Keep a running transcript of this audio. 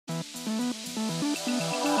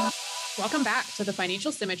Welcome back to the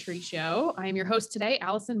Financial Symmetry Show. I am your host today,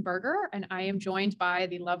 Allison Berger, and I am joined by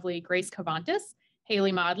the lovely Grace Cavantis,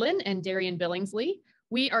 Haley Maudlin, and Darian Billingsley.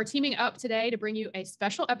 We are teaming up today to bring you a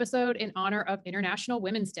special episode in honor of International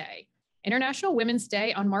Women's Day. International Women's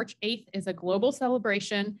Day on March 8th is a global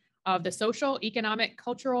celebration of the social, economic,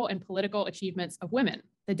 cultural, and political achievements of women.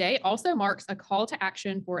 The day also marks a call to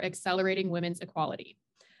action for accelerating women's equality.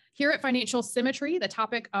 Here at Financial Symmetry, the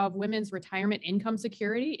topic of women's retirement income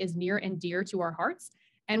security is near and dear to our hearts,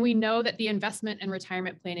 and we know that the investment and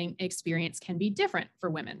retirement planning experience can be different for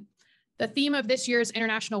women. The theme of this year's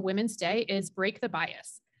International Women's Day is Break the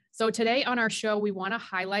Bias. So today on our show, we want to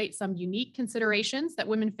highlight some unique considerations that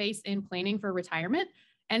women face in planning for retirement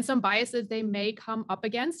and some biases they may come up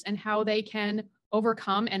against and how they can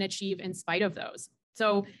overcome and achieve in spite of those.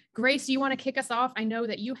 So Grace, you want to kick us off? I know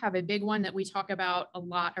that you have a big one that we talk about a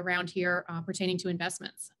lot around here pertaining to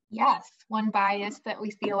investments. Yes, one bias that we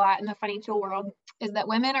see a lot in the financial world is that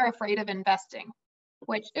women are afraid of investing,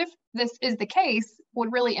 which, if this is the case,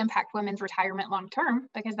 would really impact women's retirement long term,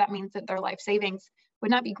 because that means that their life savings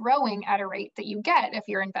would not be growing at a rate that you get if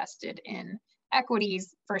you're invested in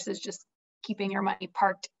equities versus just keeping your money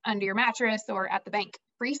parked under your mattress or at the bank.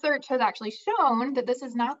 Research has actually shown that this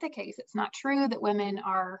is not the case. It's not true that women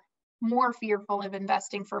are more fearful of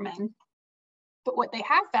investing for men. But what they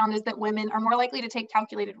have found is that women are more likely to take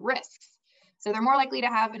calculated risks. So they're more likely to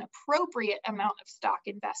have an appropriate amount of stock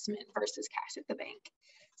investment versus cash at the bank.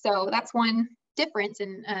 So that's one difference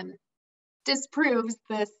and disproves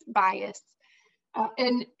this bias.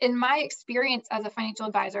 In my experience as a financial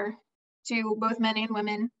advisor to both men and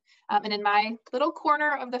women, and in my little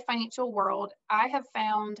corner of the financial world, I have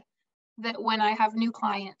found that when I have new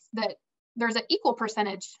clients, that there's an equal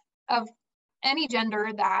percentage of any gender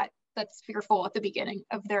that's fearful at the beginning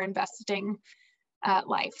of their investing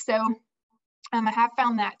life. So I have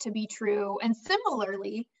found that to be true. And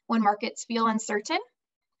similarly, when markets feel uncertain,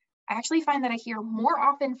 I actually find that I hear more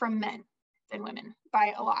often from men than women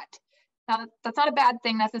by a lot. Now, that's not a bad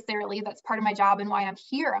thing necessarily. That's part of my job and why I'm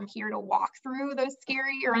here. I'm here to walk through those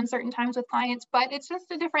scary or uncertain times with clients, but it's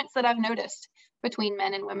just a difference that I've noticed between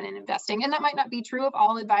men and women in investing. And that might not be true of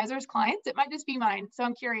all advisors' clients. It might just be mine. So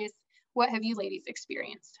I'm curious, what have you ladies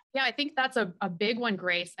experienced? Yeah, I think that's a big one,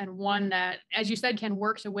 Grace, and one that, as you said, can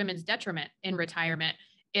work to women's detriment in retirement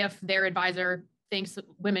if their advisor thinks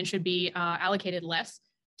women should be allocated less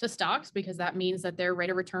to stocks, because that means that their rate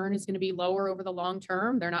of return is going to be lower over the long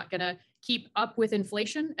term. They're not going to keep up with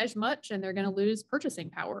inflation as much, and they're going to lose purchasing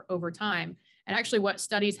power over time. And actually what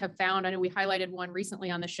studies have found, I know we highlighted one recently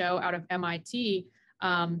on the show out of MIT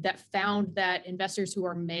that found that investors who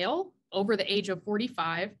are male over the age of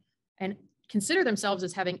 45 and consider themselves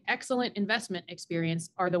as having excellent investment experience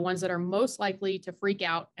are the ones that are most likely to freak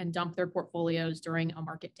out and dump their portfolios during a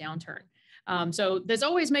market downturn. So this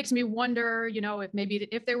always makes me wonder,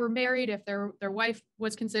 if they were married, if their wife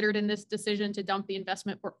was considered in this decision to dump the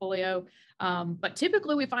investment portfolio. But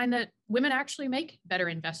typically we find that women actually make better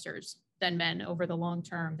investors than men over the long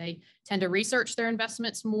term. They tend to research their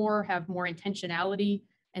investments more, have more intentionality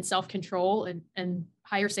and self-control and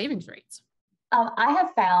higher savings rates. I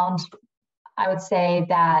have found, I would say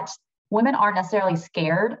that women aren't necessarily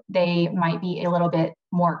scared. They might be a little bit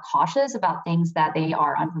more cautious about things that they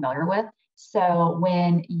are unfamiliar with. So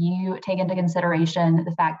when you take into consideration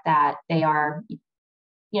the fact that they are,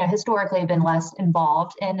 historically been less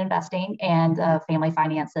involved in investing and family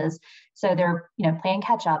finances, so they're, playing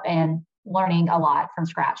catch up and learning a lot from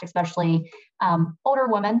scratch, especially older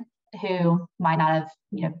women who might not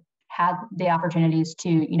have, had the opportunities to,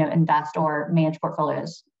 invest or manage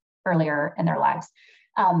portfolios earlier in their lives.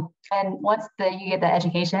 And once you get the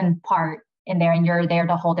education part in there and you're there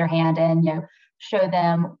to hold their hand and, show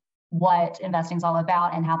them what investing is all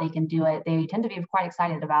about and how they can do it, they tend to be quite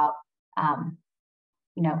excited about,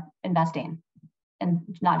 investing and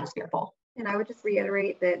not just fearful. And I would just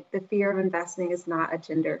reiterate that the fear of investing is not a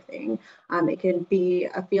gender thing. It can be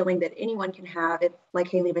a feeling that anyone can have if, like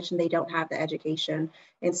Haley mentioned, they don't have the education.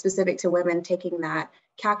 And specific to women, taking that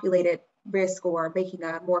calculated risk or making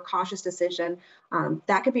a more cautious decision,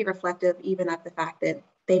 that could be reflective even of the fact that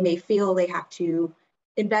they may feel they have to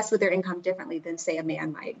invest with their income differently than, say, a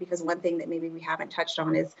man might. Because one thing that maybe we haven't touched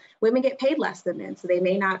on is women get paid less than men. So they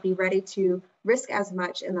may not be ready to risk as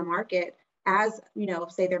much in the market as,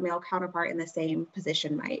 say their male counterpart in the same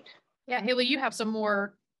position might. Yeah, Haley, you have some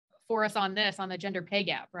more for us on this, on the gender pay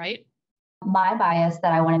gap, right? My bias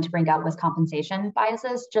that I wanted to bring up was compensation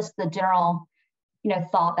biases, just the general,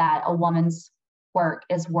 thought that a woman's work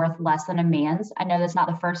is worth less than a man's. I know that's not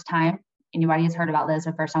the first time anybody has heard about this,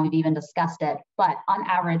 the first time we've even discussed it, but on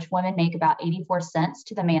average, women make about 84 cents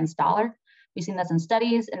to the man's dollar. We've seen this in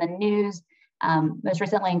studies, in the news, most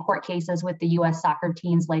recently in court cases with the US soccer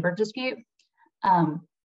team's labor dispute.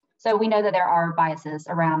 So we know that there are biases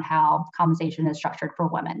around how compensation is structured for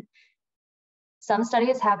women. Some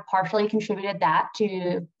studies have partially contributed that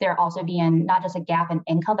to there also being not just a gap in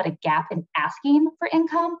income, but a gap in asking for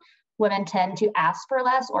income. Women tend to ask for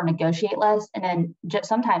less or negotiate less, and then just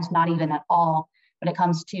sometimes not even at all when it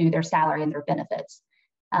comes to their salary and their benefits.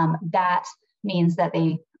 That means that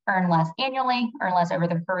they earn less annually, earn less over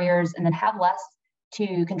their careers, and then have less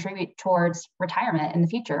to contribute towards retirement in the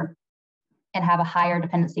future and have a higher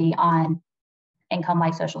dependency on income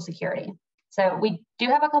like Social Security. So we do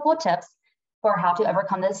have a couple of tips for how to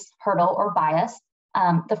overcome this hurdle or bias.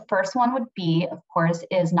 The first one would be, of course,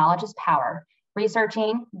 is knowledge is power.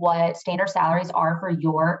 Researching what standard salaries are for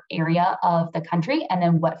your area of the country and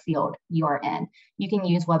then what field you're in. You can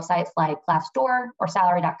use websites like Glassdoor or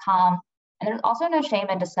salary.com. And there's also no shame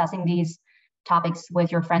in discussing these topics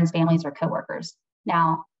with your friends, families, or coworkers.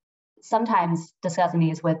 Now, sometimes discussing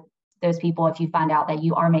these with those people, if you find out that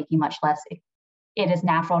you are making much less, it is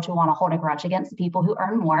natural to want to hold a grudge against the people who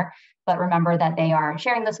earn more, but remember that they are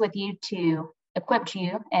sharing this with you to equip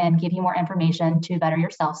you and give you more information to better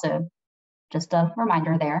yourself. So just a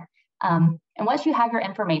reminder there. And once you have your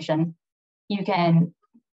information, you can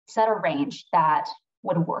set a range that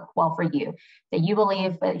would work well for you, that you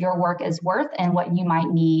believe that your work is worth and what you might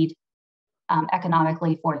need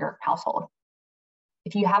economically for your household.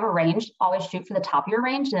 If you have a range, always shoot for the top of your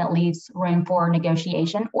range, and it leaves room for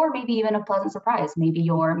negotiation or maybe even a pleasant surprise. Maybe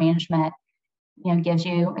your management, gives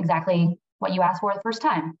you exactly what you asked for the first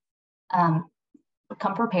time.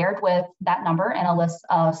 Come prepared with that number and a list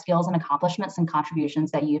of skills and accomplishments and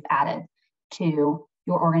contributions that you've added to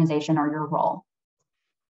your organization or your role.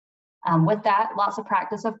 With that, lots of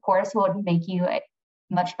practice, of course, would make you a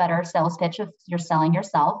much better sales pitch if you're selling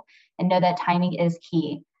yourself, and know that timing is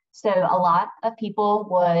key. So a lot of people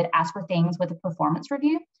would ask for things with a performance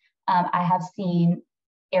review. I have seen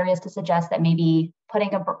areas to suggest that maybe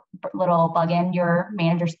putting a little bug in your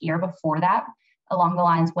manager's ear before that, along the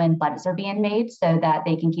lines when budgets are being made, so that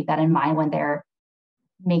they can keep that in mind when they're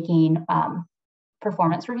making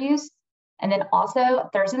performance reviews. And then also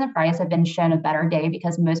Thursdays and Fridays have been shown a better day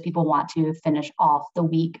because most people want to finish off the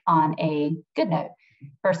week on a good note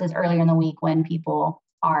versus earlier in the week when people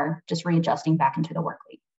are just readjusting back into the work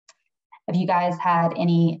week. Have you guys had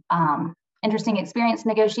any interesting experience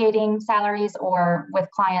negotiating salaries or with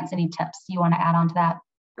clients? Any tips you want to add on to that?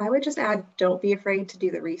 I would just add, don't be afraid to do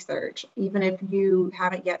the research. Even if you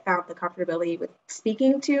haven't yet found the comfortability with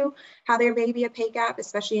speaking to how there may be a pay gap,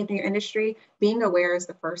 especially in your industry, being aware is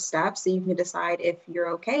the first step. So you can decide if you're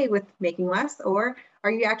okay with making less, or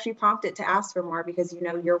are you actually prompted to ask for more because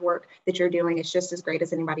your work that you're doing is just as great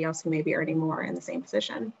as anybody else who may be earning more in the same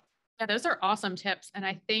position. Yeah, those are awesome tips. And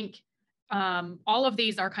I think all of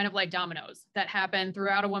these are kind of like dominoes that happen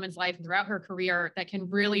throughout a woman's life and throughout her career that can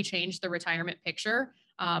really change the retirement picture.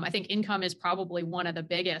 I think income is probably one of the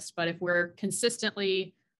biggest, but if we're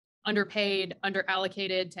consistently underpaid,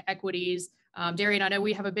 underallocated to equities, Darian, I know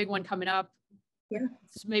we have a big one coming up. Yeah.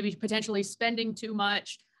 Maybe potentially spending too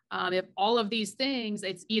much. If all of these things,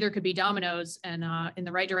 it's either could be dominoes and in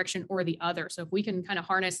the right direction or the other. So if we can kind of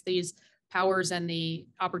harness these powers and the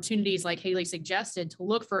opportunities like Haley suggested to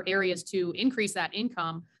look for areas to increase that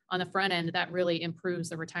income on the front end, that really improves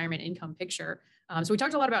the retirement income picture. So we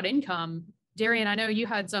talked a lot about income. Darian, I know you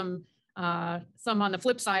had some on the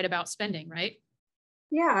flip side about spending, right?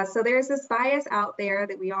 Yeah, so there's this bias out there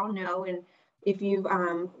that we all know. And if you've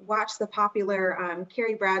watched the popular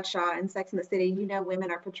Carrie Bradshaw in Sex and the City,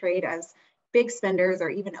 women are portrayed as big spenders or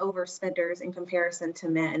even overspenders in comparison to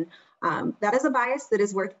men. That is a bias that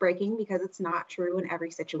is worth breaking because it's not true in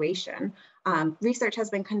every situation. Research has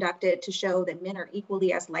been conducted to show that men are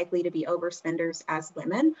equally as likely to be overspenders as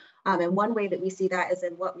women. And one way that we see that is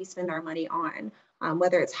in what we spend our money on,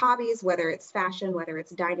 whether it's hobbies, whether it's fashion, whether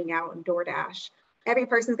it's dining out and DoorDash. Every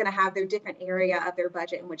person's going to have their different area of their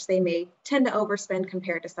budget in which they may tend to overspend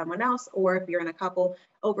compared to someone else, or if you're in a couple,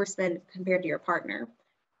 overspend compared to your partner.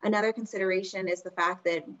 Another consideration is the fact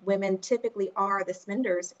that women typically are the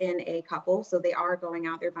spenders in a couple. So they are going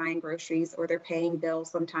out, they're buying groceries or they're paying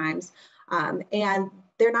bills sometimes. And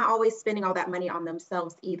they're not always spending all that money on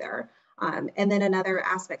themselves either. And then another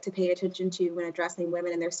aspect to pay attention to when addressing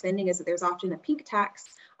women and their spending is that there's often a peak tax,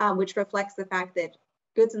 which reflects the fact that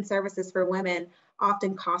goods and services for women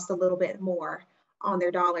often cost a little bit more on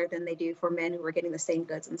their dollar than they do for men who are getting the same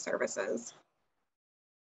goods and services.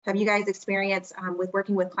 Have you guys experienced with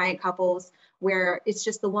working with client couples where it's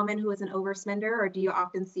just the woman who is an overspender, or do you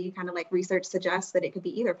often see kind of like research suggests that it could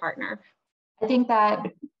be either partner? I think that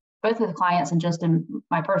both with clients and just in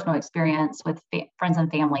my personal experience with friends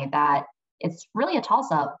and family, that it's really a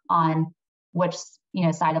toss-up on which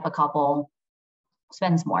side of a couple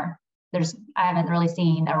spends more. I haven't really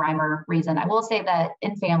seen a rhyme or reason. I will say that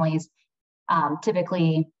in families,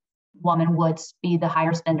 typically woman would be the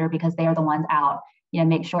higher spender because they are the ones out,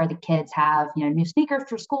 make sure the kids have, new sneakers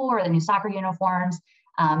for school or the new soccer uniforms.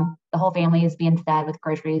 The whole family is being fed with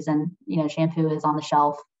groceries and, shampoo is on the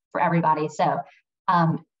shelf for everybody. So,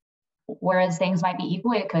 whereas things might be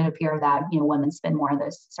equal, it could appear that, women spend more in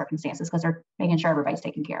those circumstances because they're making sure everybody's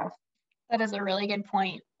taken care of. That is a really good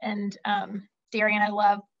point. And Darian, I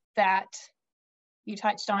love that you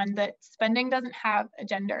touched on that spending doesn't have a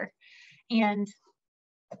gender. And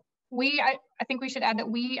I think we should add that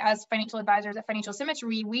we as financial advisors at Financial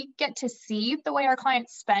Symmetry, we get to see the way our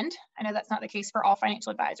clients spend. I know that's not the case for all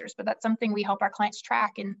financial advisors, but that's something we help our clients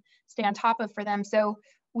track and stay on top of for them. So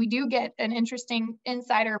we do get an interesting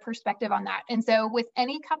insider perspective on that. And so with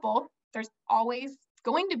any couple, there's always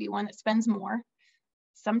going to be one that spends more.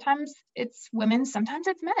 Sometimes it's women, sometimes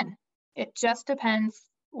it's men. It just depends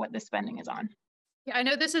what the spending is on. Yeah, I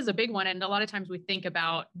know this is a big one. And a lot of times we think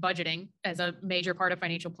about budgeting as a major part of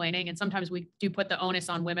financial planning. And sometimes we do put the onus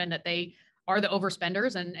on women that they are the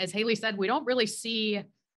overspenders. And as Haley said, we don't really see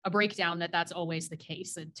a breakdown that that's always the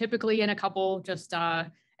case. And typically in a couple, just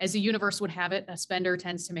as the universe would have it, a spender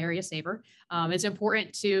tends to marry a saver. It's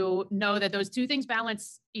important to know that those two things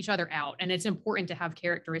balance each other out. And it's important to have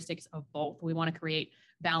characteristics of both. We want to create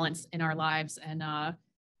balance in our lives and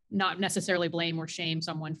not necessarily blame or shame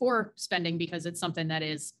someone for spending because it's something that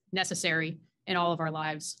is necessary in all of our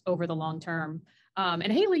lives over the long term.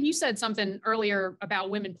 And Haley, you said something earlier about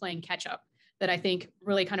women playing catch up that I think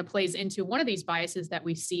really kind of plays into one of these biases that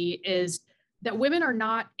we see is that women are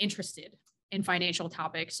not interested in financial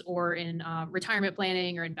topics or in retirement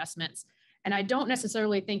planning or investments. And I don't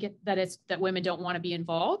necessarily think that women don't want to be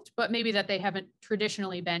involved, but maybe that they haven't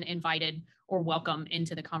traditionally been invited or welcome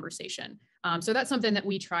into the conversation. So that's something that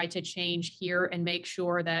we try to change here and make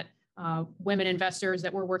sure that women investors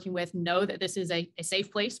that we're working with know that this is a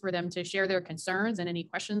safe place for them to share their concerns and any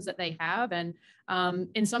questions that they have. And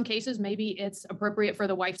in some cases, maybe it's appropriate for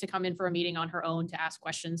the wife to come in for a meeting on her own to ask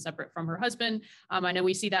questions separate from her husband. I know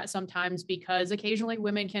we see that sometimes because occasionally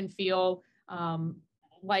women can feel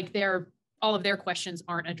like all of their questions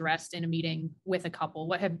aren't addressed in a meeting with a couple.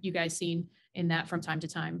 What have you guys seen in that from time to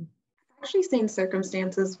time? Actually seen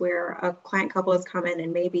circumstances where a client couple has come in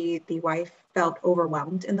and maybe the wife felt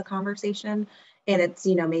overwhelmed in the conversation. And it's,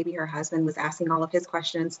 maybe her husband was asking all of his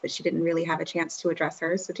questions, but she didn't really have a chance to address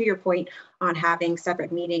hers. So to your point on having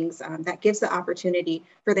separate meetings, that gives the opportunity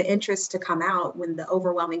for the interest to come out when the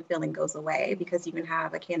overwhelming feeling goes away, because you can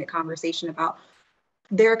have a candid conversation about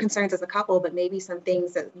their concerns as a couple, but maybe some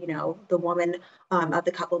things that, the woman of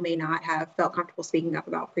the couple may not have felt comfortable speaking up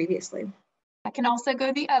about previously. That can also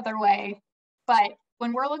go the other way. But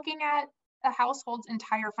when we're looking at a household's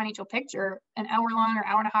entire financial picture, an hour-long or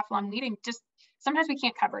hour-and-a-half-long meeting, just sometimes we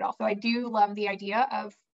can't cover it all. So I do love the idea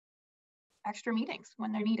of extra meetings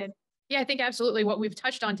when they're needed. Yeah, I think absolutely. What we've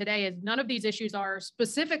touched on today is none of these issues are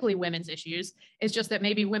specifically women's issues. It's just that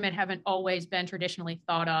maybe women haven't always been traditionally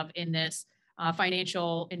thought of in this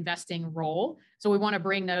financial investing role. So we want to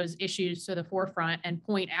bring those issues to the forefront and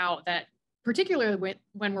point out that particularly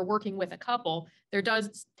when we're working with a couple, there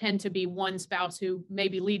does tend to be one spouse who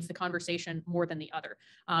maybe leads the conversation more than the other.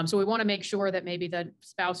 So we want to make sure that maybe the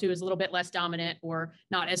spouse who is a little bit less dominant or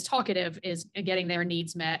not as talkative is getting their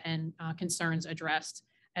needs met and concerns addressed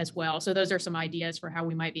as well. So those are some ideas for how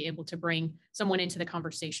we might be able to bring someone into the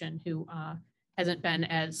conversation who hasn't been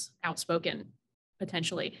as outspoken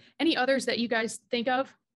potentially. Any others that you guys think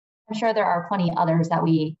of? I'm sure there are plenty others that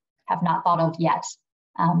we have not thought of yet.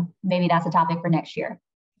 Maybe that's a topic for next year.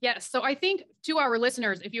 Yes. So I think to our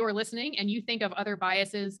listeners, if you are listening and you think of other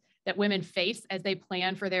biases that women face as they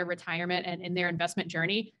plan for their retirement and in their investment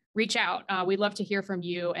journey, reach out. We'd love to hear from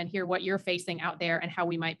you and hear what you're facing out there and how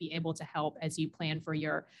we might be able to help as you plan for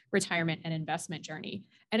your retirement and investment journey.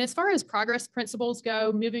 And as far as progress principles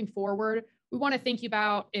go, moving forward, we want to think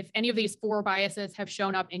about if any of these 4 biases have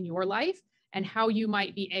shown up in your life and how you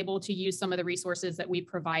might be able to use some of the resources that we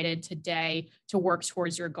provided today to work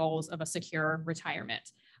towards your goals of a secure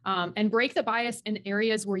retirement. And break the bias in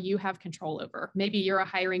areas where you have control over. Maybe you're a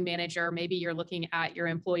hiring manager, maybe you're looking at your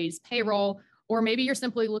employees' payroll, or maybe you're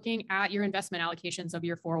simply looking at your investment allocations of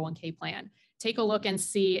your 401k plan. Take a look and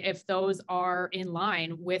see if those are in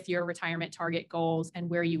line with your retirement target goals and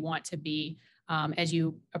where you want to be as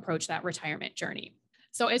you approach that retirement journey.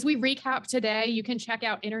 So as we recap today, you can check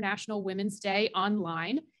out International Women's Day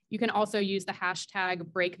online. You can also use the hashtag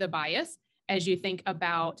 #BreakTheBias as you think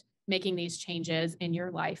about making these changes in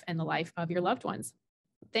your life and the life of your loved ones.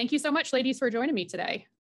 Thank you so much, ladies, for joining me today.